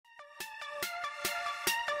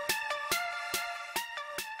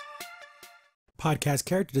podcast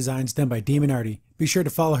character designs done by Demon Artie. Be sure to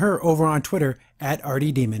follow her over on Twitter at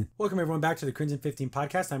ArtieDemon. Welcome everyone back to the Crimson 15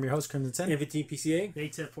 podcast. I'm your host, Crimson Sen. M15PCA.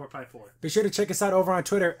 ATIP454. Be sure to check us out over on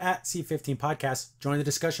Twitter at C15 Podcast. Join the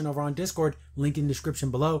discussion over on Discord, link in the description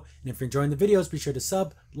below. And if you're enjoying the videos, be sure to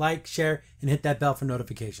sub, like, share, and hit that bell for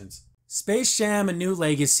notifications. Space Jam: A New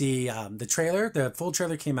Legacy. The trailer, the full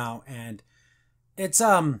trailer came out, and it's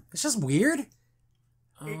just weird.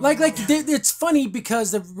 It's funny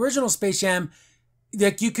because the original Space Jam,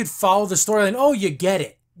 like, you could follow the storyline. Oh, you get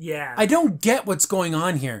it. Yeah. I don't get what's going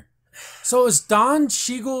on here. So is Don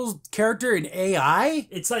Cheadle's character an AI?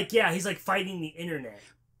 It's like, yeah, he's like fighting the internet.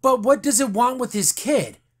 But what does it want with his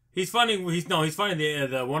kid? He's finding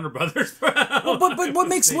the Warner Brothers. Well, but what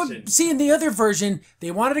makes see in the other version,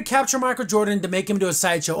 they wanted to capture Michael Jordan to make him do a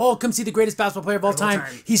sideshow. Oh, come see the greatest basketball player of all time.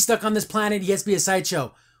 He's stuck on this planet. He has to be a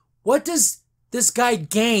sideshow. What does this guy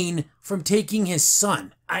gain from taking his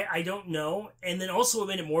son? I don't know. And then also what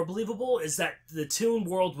made it more believable is that the Toon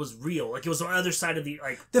world was real. Like, it was on the other side of the,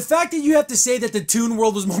 like... The fact that you have to say that the Toon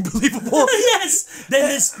world was more believable. Yes! Then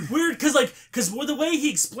this weird... Because the way he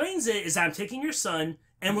explains it is, I'm taking your son,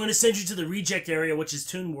 and we're going to send you to the reject area, which is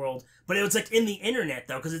Toon World. But it was, like, in the internet,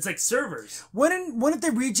 though, because it's, like, servers. Wouldn't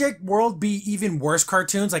the reject world be even worse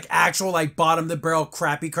cartoons? Like, actual, like, bottom-of-the-barrel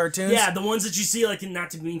crappy cartoons? Yeah, the ones that you see, like, in not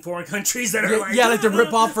to mean foreign countries that are, like... Yeah, like the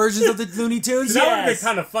rip-off versions of the Looney Tunes? That would have been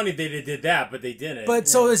kind of funny if they did that, but they didn't. But,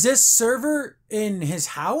 so is this server in his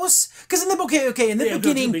house? Because in the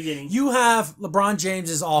beginning, you have LeBron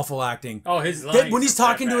James's awful acting. Oh, his lines. When he's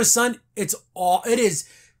talking to his son, it is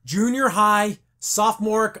junior high,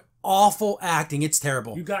 sophomore awful acting. It's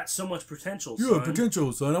terrible. You got so much potential, son. You have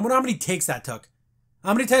potential, son. I wonder how many takes that took.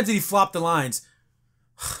 How many times did he flop the lines?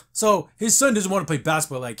 So, his son doesn't want to play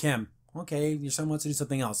basketball like him. Okay, your son wants to do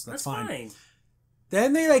something else. That's fine.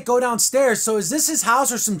 Then they, like, go downstairs. So, is this his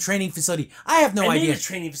house or some training facility? I have no idea. A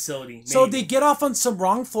training facility. Maybe. So, they get off on some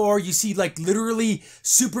wrong floor. You see, like, literally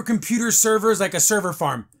supercomputer servers, like a server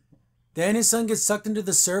farm. Then his son gets sucked into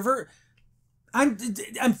the server. I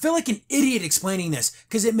feel like an idiot explaining this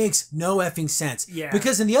because it makes no effing sense. Yeah.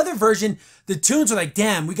 Because in the other version, the Toons are like,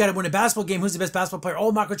 damn, we got to win a basketball game. Who's the best basketball player?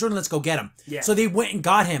 Oh, Michael Jordan, let's go get him. Yeah. So they went and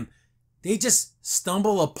got him. They just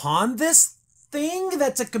stumble upon this thing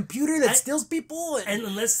that's a computer that steals people. And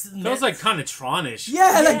unless... Sounds like kind of Tron-ish.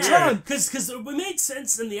 Yeah, like Tron. Because it made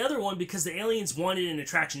sense in the other one because the aliens wanted an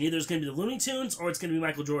attraction. Either it's going to be the Looney Tunes or it's going to be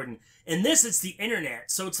Michael Jordan. In this, it's the internet.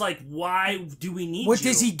 So it's like, why do we need What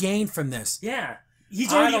does he gain from this? Yeah.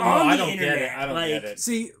 He's already on the internet. I don't get it.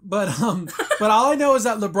 See, but all I know is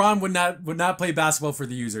that LeBron would not play basketball for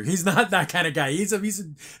the user. He's not that kind of guy. He's a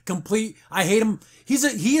complete. I hate him. He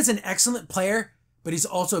is an excellent player, but he's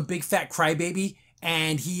also a big fat crybaby,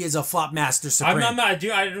 and he is a flop master supreme. I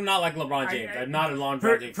do not like LeBron James. I'm not a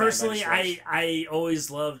LeBron James personally. fan. I always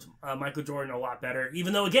loved Michael Jordan a lot better.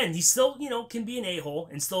 Even though again he still can be an a-hole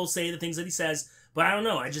and still say the things that he says. But I don't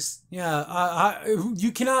know.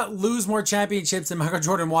 You cannot lose more championships than Michael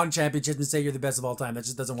Jordan won championships and say you're the best of all time. That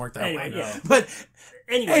just doesn't work that way. Yeah. But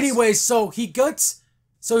anyways, so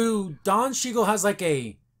Don Cheadle has like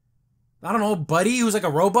a, I don't know, buddy who's like a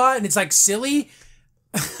robot, and it's like silly.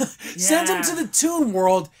 Sends him to the Toon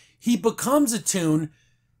world. He becomes a Toon.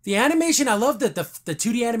 The animation, I love that the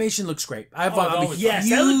 2D animation looks great. I'm a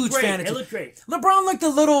huge fan of it. It looked great. LeBron looked a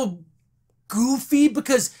little goofy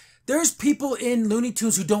because there's people in Looney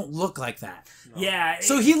Tunes who don't look like that. Yeah.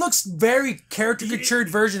 So he looks very caricatured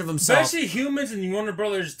version of himself. Especially humans and Warner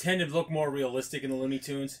Brothers tend to look more realistic in the Looney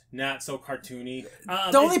Tunes, not so cartoony.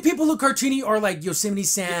 The only people who cartoony are like Yosemite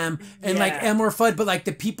Sam and like Elmer Fudd, but like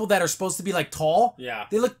the people that are supposed to be like tall,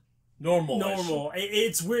 they look normal.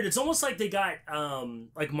 It's weird. It's almost like they got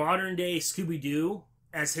like modern day Scooby-Doo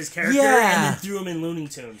as his character, and then threw him in Looney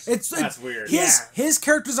Tunes. That's weird. His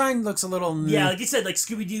character design looks a little... Yeah, like you said, like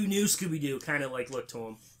Scooby-Doo, new Scooby-Doo kind of like look to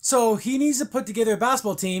him. So he needs to put together a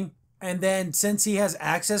basketball team, and then since he has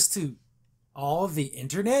access to all of the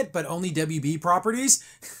internet, but only WB properties...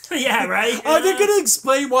 Yeah, right? Are they going to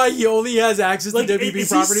explain why he only has access to WB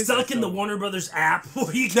properties? Is he stuck in the Warner Brothers app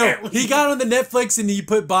where he can't leave? He got on the Netflix, and he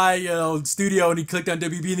put by studio, and he clicked on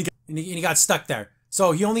WB, and he got stuck there.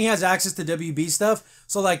 So he only has access to WB stuff.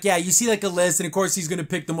 So like, yeah, you see like a list, and of course he's gonna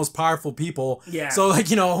pick the most powerful people. Yeah. So like,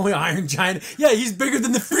 Iron Giant. Yeah, he's bigger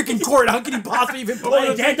than the freaking court. How can he possibly even play?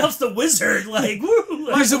 Like Gandalf's the wizard. Like,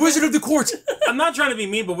 woo, he's the wizard of the court. I'm not trying to be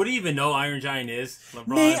mean, but what do you even know Iron Giant is?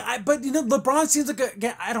 LeBron. But LeBron seems like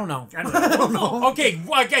I don't know. I don't know. Okay,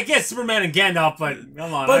 well, I guess Superman and Gandalf, but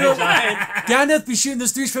come on, But Iron Giant. Gandalf be shooting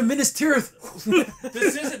those threes from Minas Tirith.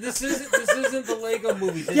 This isn't the Lego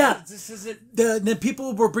movie. This isn't. The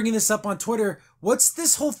people were bringing this up on Twitter. What's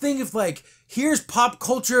this whole thing of like, here's pop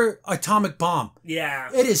culture atomic bomb? Yeah.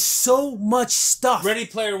 It is so much stuff. Ready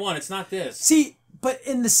Player One. It's not this. See, but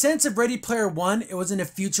in the sense of Ready Player One, it was in a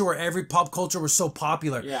future where every pop culture was so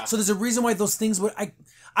popular. Yeah. So there's a reason why those things would.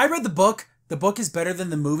 I read the book. The book is better than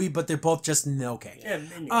the movie, but they're both just okay.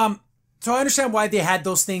 Yeah, So I understand why they had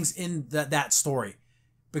those things in that story,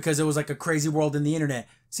 because it was like a crazy world in the internet.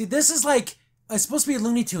 See, this is like it's supposed to be a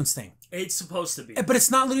Looney Tunes thing, it's supposed to be. but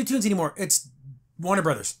it's not Looney Tunes anymore. It's Warner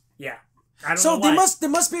Brothers. Yeah. I don't So know why. there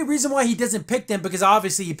must be a reason why he doesn't pick them, because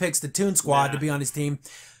obviously he picks the Toon Squad to be on his team.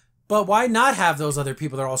 But why not have those other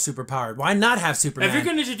people that are all super powered? Why not have Superman? If you're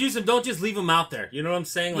gonna introduce them, don't just leave them out there. You know what I'm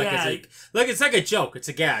saying? Like Yeah. it's like a joke. It's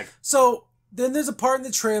a gag. So then there's a part in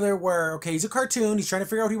the trailer where, okay, he's a cartoon. He's trying to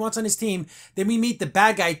figure out who he wants on his team. Then we meet the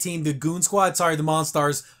bad guy team, the Goon Squad. Sorry, the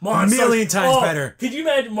Monstars. A million times better. Could you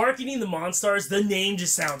imagine marketing the Monstars? The name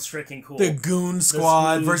just sounds freaking cool. The Goon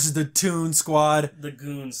Squad Goon- versus the Toon Squad. The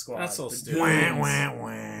Goon Squad. That's so The stupid. Goons. Wah, wah,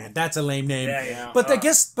 wah. That's a lame name. Yeah. But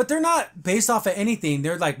but they're not based off of anything.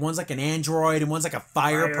 They're like, one's like an android and one's like a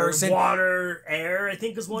fire person. Water, air, I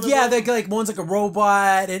think is one of Yeah, them. they like one's like a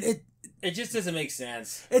robot, and It just doesn't make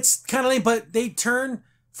sense. it's kind of lame. But they turn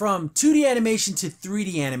from 2D animation to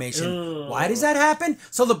 3D animation. Ugh. Why does that happen?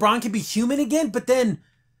 So LeBron can be human again, but then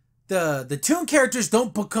the Toon characters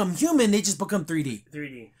don't become human; they just become 3D.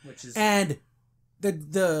 3D, which is And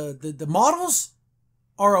the models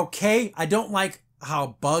are okay. I don't like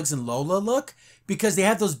how Bugs and Lola look, because they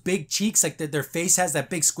have those big cheeks, like their face has that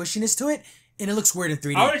big squishiness to it, and it looks weird in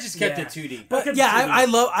 3D. I would have just kept Yeah. it 2D. But yeah, I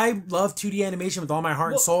love 2D animation with all my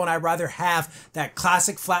heart and soul, and I'd rather have that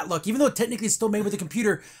classic flat look. Even though technically it's still made with a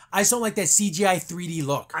computer, I just don't like that CGI 3D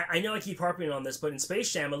look. I know I keep harping on this, but in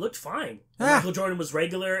Space Jam it looked fine. Ah. Michael Jordan was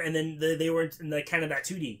regular, and then they were in like kind of that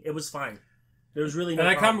 2D. It was fine. There was really no And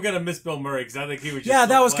I problem. kind of gonna miss Bill Murray because I think he was. Just Yeah, so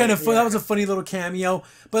that was funny. kind of fun. That was a funny little cameo.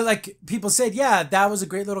 But like people said, yeah, that was a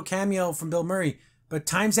great little cameo from Bill Murray. But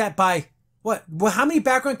times that by what? Well, how many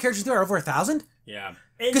background characters there are? Over 1,000? Yeah.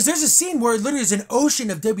 Because there's a scene where literally is an ocean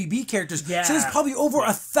of WB characters. Yeah. So there's probably over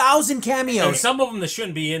 1,000 And cameos. some of them that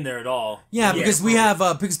shouldn't be in there at all. Yeah, Yeah, because we have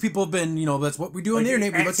because people have been, that's what we do on the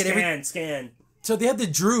internet. We look at every. Scan. So they have the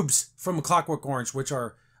Droobs from A Clockwork Orange, which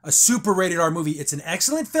are a super rated R movie. It's an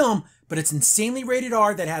excellent film, but it's insanely rated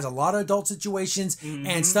R that has a lot of adult situations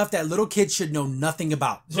and stuff that little kids should know nothing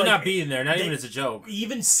about. Should Like, not be in there. Not even as a joke.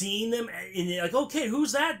 Even seeing them and you're like, okay,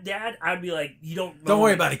 who's that, Dad? I'd be like, you don't. Don't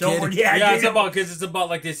worry about it, don't kid. Worry, yeah, Yeah, you it's don't- about because it's about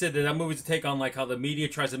like they said that movie's a take on like how the media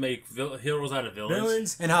tries to make heroes out of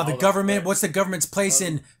villains. And how the All government, that. what's the government's place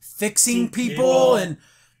in fixing people people. and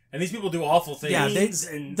And these people do awful things. yeah, Things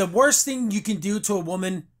and- the worst thing you can do to a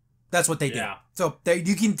woman, that's what they do. Yeah. So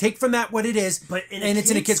you can take from that what it is, But in and it's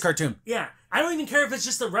in a kid's cartoon. Yeah, I don't even care if it's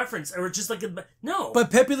just a reference or just like a no. But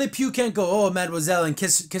Pepe Le Pew can't go, oh, mademoiselle, and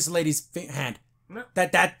kiss a lady's hand. No.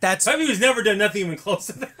 That's Maybe he's never done nothing even close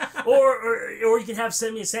to that. or you can have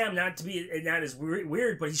Sammy and Sam not as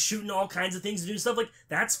weird, but he's shooting all kinds of things and doing stuff like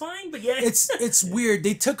that's fine. But yeah, it's weird.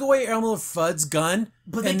 They took away Elmer Fudd's gun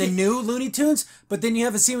But they in the did- new Looney Tunes, but then you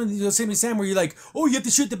have a scene with Sammy and Sam where you're like, oh, you have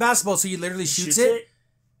to shoot the basketball, so you literally shoots it.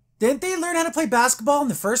 Didn't they learn how to play basketball in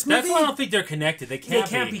the first movie? That's why I don't think they're connected. They They can't,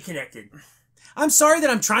 can't be connected. I'm sorry that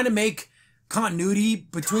I'm trying to make continuity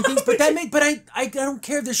between things, but I don't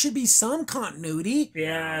care. There should be some continuity.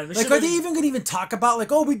 Yeah, Like, are they even gonna talk about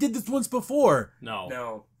like, oh, we did this once before? No.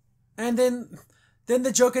 No. And then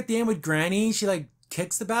the joke at the end with Granny, she like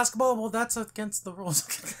kicks the basketball. Well, that's against the rules.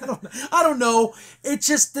 I don't know. It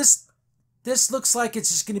just this looks like it's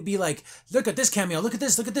just gonna be like, look at this cameo, look at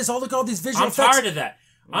this. Oh, look at all these visual I'm effects. tired of that.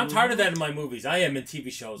 I'm tired of that in my movies. I am in TV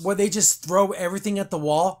shows. Where they just throw everything at the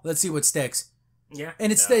wall. Let's see what sticks. Yeah.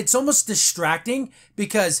 And it's almost distracting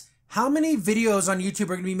because how many videos on YouTube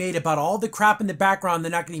are going to be made about all the crap in the background?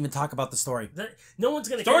 They're not going to even talk about the story. No one's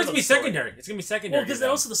gonna. Story's care gonna be about the story. secondary. It's gonna be secondary. Well, because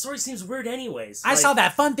also the story seems weird anyways. I saw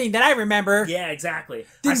that fun thing that I remember. Yeah, exactly. I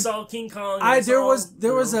Didn't- saw King Kong. There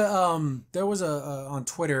was a on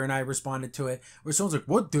Twitter, and I responded to it where someone's like,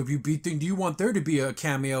 "What WB thing do you want there to be a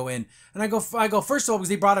cameo in?" And I go first of all because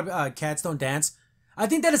they brought up Cats Don't Dance. I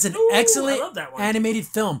think that is an Ooh, I excellent love that one. animated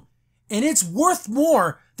film, and it's worth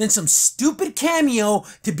more than some stupid cameo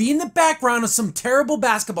to be in the background of some terrible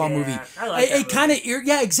basketball Yeah, movie. I like that it kind of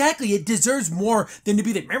yeah, exactly. It deserves more than to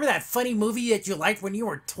be that. Remember that funny movie that you liked when you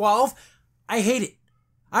were 12? I hate it.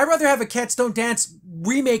 I'd rather have a Cats Don't Dance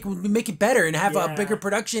remake, make it better and have a bigger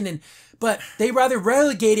production, but they rather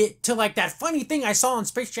relegate it to like that funny thing I saw in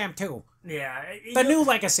Space Jam 2. Yeah. The new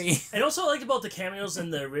legacy. And also I liked about the cameos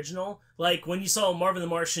in the original, like when you saw Marvin the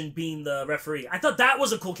Martian being the referee. I thought that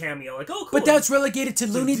was a cool cameo. Like, oh, cool. But that's relegated to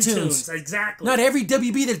Looney Tunes. Exactly. Not every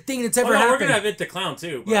WB thing that's ever happened. We're going to have It the Clown,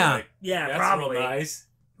 too. Yeah. Like, yeah, that's probably. Real nice.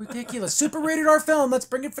 Ridiculous. Super rated R film. Let's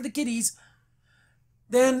bring it for the kiddies.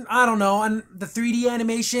 Then, I don't know, on the 3D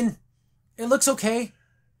animation, it looks okay.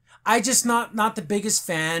 I just not the biggest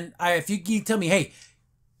fan. If you tell me, hey,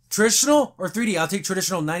 traditional or 3D, I'll take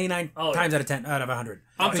traditional 99 times out of 10 out of 100.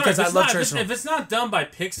 Because I love traditional. If it's not done by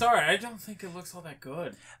Pixar, I don't think it looks all that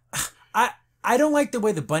good. I don't like the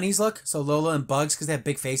way the bunnies look. So Lola and Bugs, because they have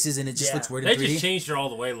big faces and it just looks weird in 3D. They just changed her all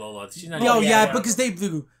the way, Lola. She's not. Because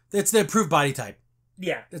it's the approved body type.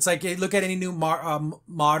 Yeah. It's like, look at any new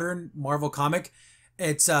modern Marvel comic.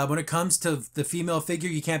 It's when it comes to the female figure,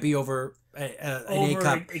 you can't be over an A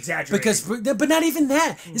cup. Exaggerated. But not even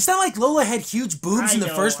that. It's not like Lola had huge boobs in the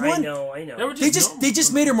first one. I know. They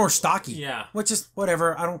just made her more stocky. Yeah. Which is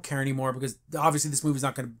whatever. I don't care anymore because obviously this movie's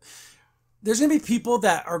not gonna. There's gonna be people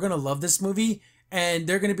that are gonna love this movie and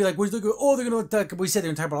they're gonna be like, they're gonna look like we said they're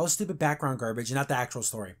gonna talk about all this stupid background garbage and not the actual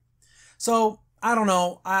story. So I don't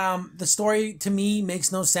know. The story to me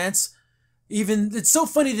makes no sense. Even it's so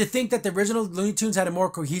funny to think that the original Looney Tunes had a more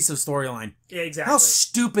cohesive storyline. Yeah, exactly. How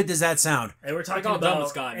stupid does that sound? And we're talking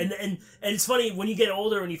about and it's funny when you get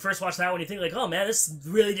older when you first watch that one you think like, oh man, this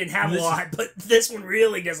really didn't have a lot, but this one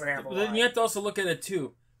really doesn't have a lot. Then you have to also look at it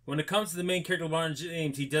too. When it comes to the main character, LeBron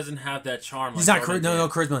James, he doesn't have that charm. He's not no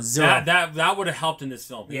charisma, zero. That would have helped in this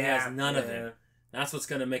film. He has none of it. That's what's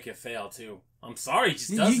gonna make it fail too. I'm sorry, he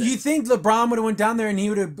just doesn't. You think LeBron would have went down there and he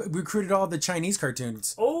would have recruited all the Chinese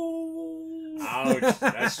cartoons? Oh. Ouch.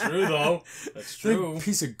 That's true, though. That's true.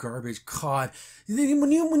 Piece of garbage. God.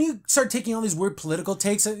 When you start taking all these weird political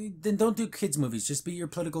takes, then don't do kids' movies. Just be your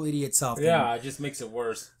political idiot self. Yeah, it just makes it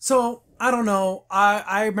worse. So, I don't know.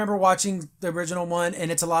 I remember watching the original one,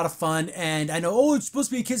 and it's a lot of fun. And I know, it's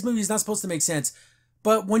supposed to be a kids' movie. It's not supposed to make sense.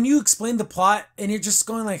 But when you explain the plot, and you're just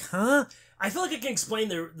going like, huh? I feel like I can explain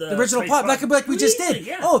the original plot like we just did.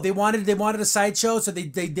 Yeah. Oh, they wanted a sideshow, so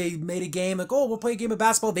they made a game like, oh, we'll play a game of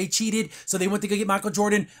basketball. They cheated, so they went to go get Michael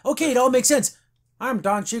Jordan. Okay, it all makes sense. I'm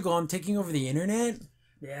Don Cheadle. I'm taking over the internet.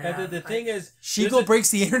 Yeah. The thing is, Cheadle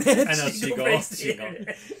breaks the internet. I know Cheadle.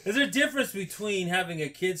 There's a difference between having a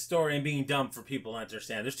kid's story and being dumb for people to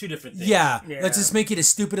understand. There's two different things. Yeah. Let's just make it as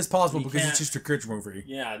stupid as possible because it's just a kids movie.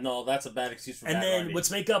 Yeah, no, that's a bad excuse for and bad then writing.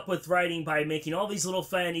 let's make up with writing by making all these little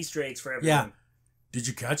fun Easter eggs for everything. Yeah. Did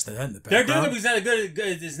you catch that in the They're background? doing it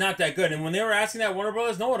because it's not that good. And when they were asking that, Warner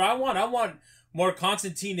Brothers, know what I want? I want more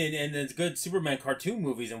Constantine and good Superman cartoon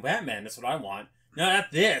movies and Batman. That's what I want.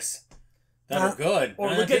 Not this. That are good.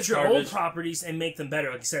 Or look at your old properties and make them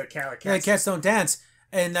better. Like you said, Cats Don't Dance.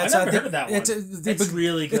 And that's I never heard of that one. It's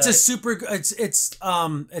really good. It's a super. It's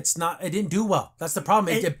not. It didn't do well. That's the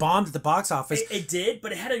problem. It bombed at the box office. It did,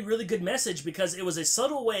 but it had a really good message because it was a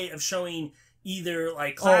subtle way of showing either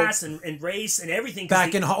like class and race and everything.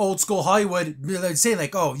 Back in old school Hollywood, they'd say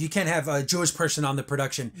like, oh, you can't have a Jewish person on the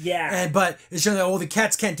production. Yeah. But it's showing that, oh, the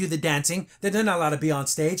cats can't do the dancing. They're not allowed to be on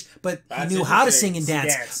stage. But he knew how to sing and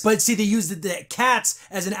dance. But see, they used the cats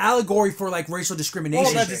as an allegory for like racial discrimination.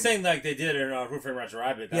 Well, that's the same like they did in Who Framed Roger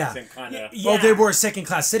Rabbit. That's the same kind of. Well, they were a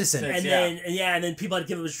second-class citizen. And then people had to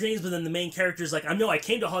give up his dreams, but then the main character's like, I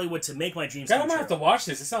came to Hollywood to make my dreams come true. I'm gonna have to watch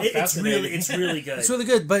this. It sounds fascinating. It's really good. It's really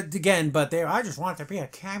good. But again, I just want there to be a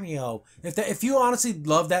cameo. If you honestly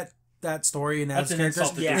love that story and those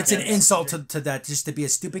characters, it's an insult to that just to be a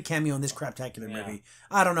stupid cameo in this craptacular movie.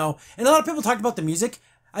 I don't know. And a lot of people talked about the music.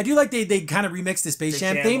 I do like they kind of remixed the Space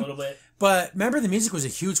Jam theme. A little bit. But remember, the music was a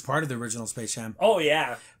huge part of the original Space Jam. Oh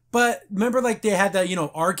yeah. But remember, like they had that,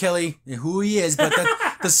 R. Kelly, who he is, but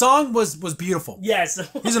the song was beautiful. Yes.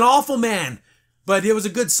 He's an awful man. But it was a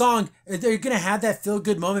good song. They're going to have that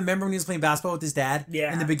feel-good moment. Remember when he was playing basketball with his dad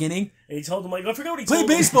in the beginning? And he told him, I forgot what he told him.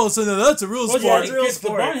 Play baseball, so that's a real sport. Yeah, it's a real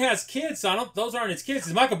sport. LeBron has kids, so those aren't his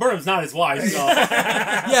kids. Michael Burnham's not his wife. So.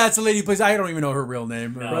 Yeah, it's a lady who plays. I don't even know her real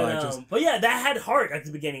name. But yeah, that had heart at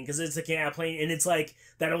the beginning because it's like playing, and it's like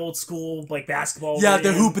that old school like basketball. Yeah,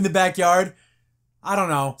 the hoop in the backyard. I don't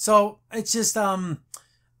know. So it's just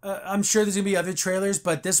I'm sure there's gonna be other trailers,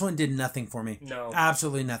 but this one did nothing for me. No,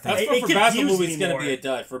 absolutely nothing. For basketball movies, it's gonna be a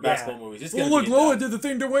dud. For basketball movies, it's gonna be a dud. Lola did the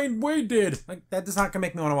thing Dwayne Wade did. Like that does not gonna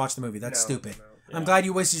make me want to watch the movie. That's stupid. No. I'm glad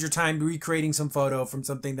you wasted your time recreating some photo from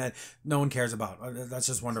something that no one cares about. That's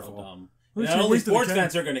just wonderful. That only sports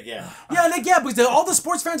fans are gonna get. Yeah, because all the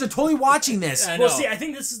sports fans are totally watching this. I know. Well, see, I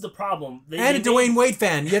think this is the problem. And a Dwayne Wade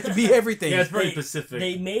fan. You have to be everything. Yeah, it's very specific.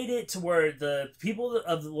 They made it to where the people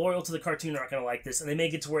loyal to the cartoon aren't going to like this, and they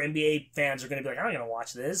make it to where NBA fans are going to be like, I'm not going to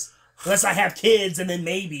watch this. Unless I have kids, and then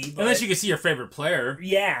maybe. But, unless you can see your favorite player.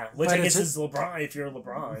 Yeah, which But I guess is LeBron, if you're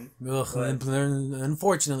LeBron. Ugh, and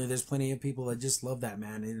unfortunately, there's plenty of people that just love that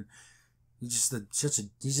man. And he's just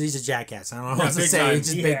he's a jackass. I don't know what to say. Time.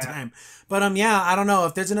 He's just big time. But yeah, I don't know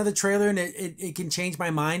if there's another trailer and it can change my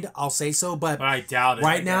mind. I'll say so. But I doubt it.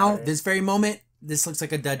 Right now, this very moment, this looks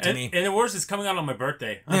like a dud to me. And the worst is coming out on my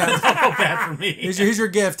birthday. Yeah. That's so bad for me. Here's your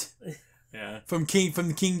gift. Yeah. From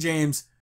King James.